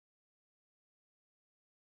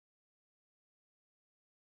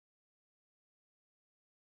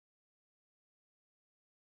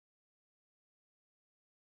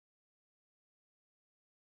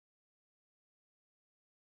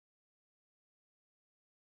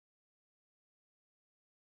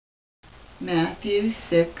Matthew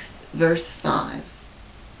 6, verse 5.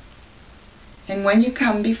 And when you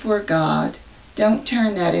come before God, don't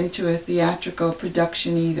turn that into a theatrical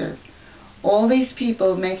production either. All these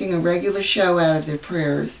people making a regular show out of their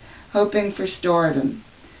prayers, hoping for stardom.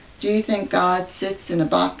 Do you think God sits in a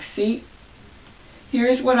box seat?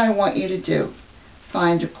 Here's what I want you to do.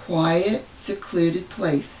 Find a quiet, secluded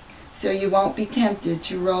place so you won't be tempted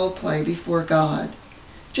to role play before God.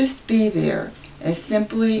 Just be there as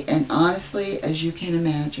simply and honestly as you can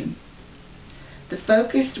imagine. The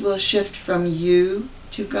focus will shift from you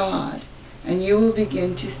to God, and you will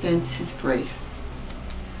begin to sense His grace.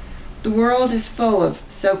 The world is full of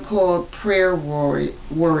so-called prayer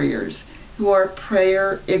warriors who are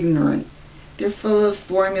prayer ignorant. They're full of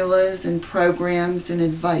formulas and programs and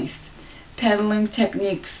advice, peddling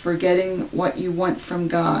techniques for getting what you want from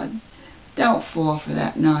God. Don't fall for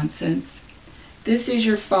that nonsense. This is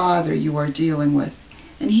your Father you are dealing with,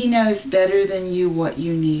 and He knows better than you what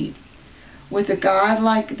you need. With a God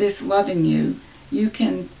like this loving you, you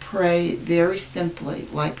can pray very simply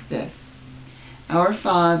like this. Our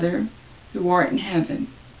Father, who art in heaven,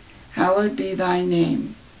 hallowed be thy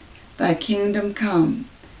name. Thy kingdom come,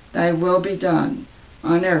 thy will be done,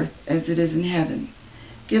 on earth as it is in heaven.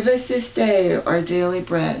 Give us this day our daily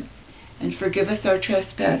bread, and forgive us our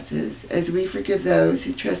trespasses, as we forgive those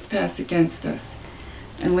who trespass against us.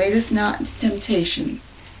 And lead us not into temptation,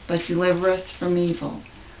 but deliver us from evil.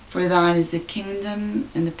 For thine is the kingdom,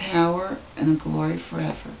 and the power, and the glory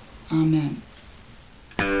forever. Amen.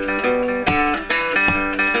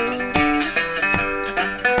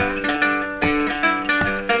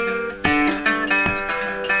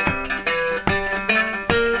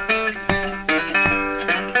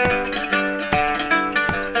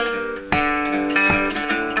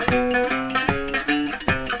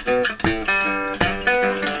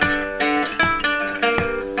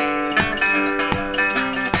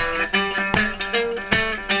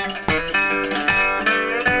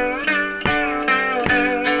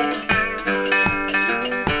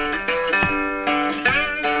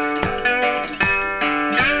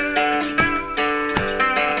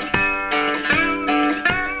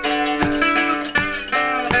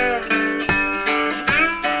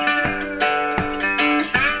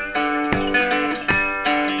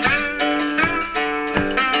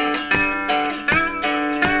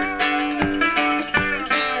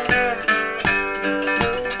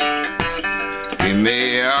 Give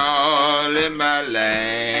me all in my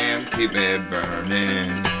lamp, keep it burning.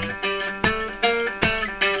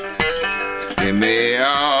 Give me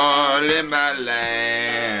all in my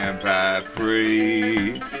lamp, I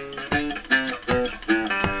pray.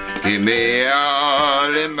 Give me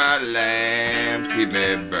all in my lamp, keep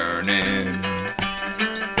it burning.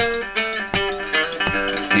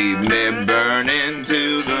 Keep me burning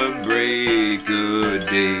till the break of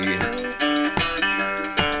day.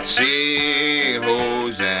 Sing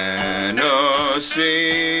Hosanna,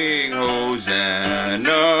 sing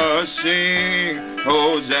Hosanna, sing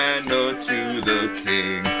Hosanna to the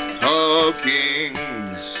King of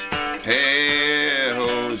Kings. Hey.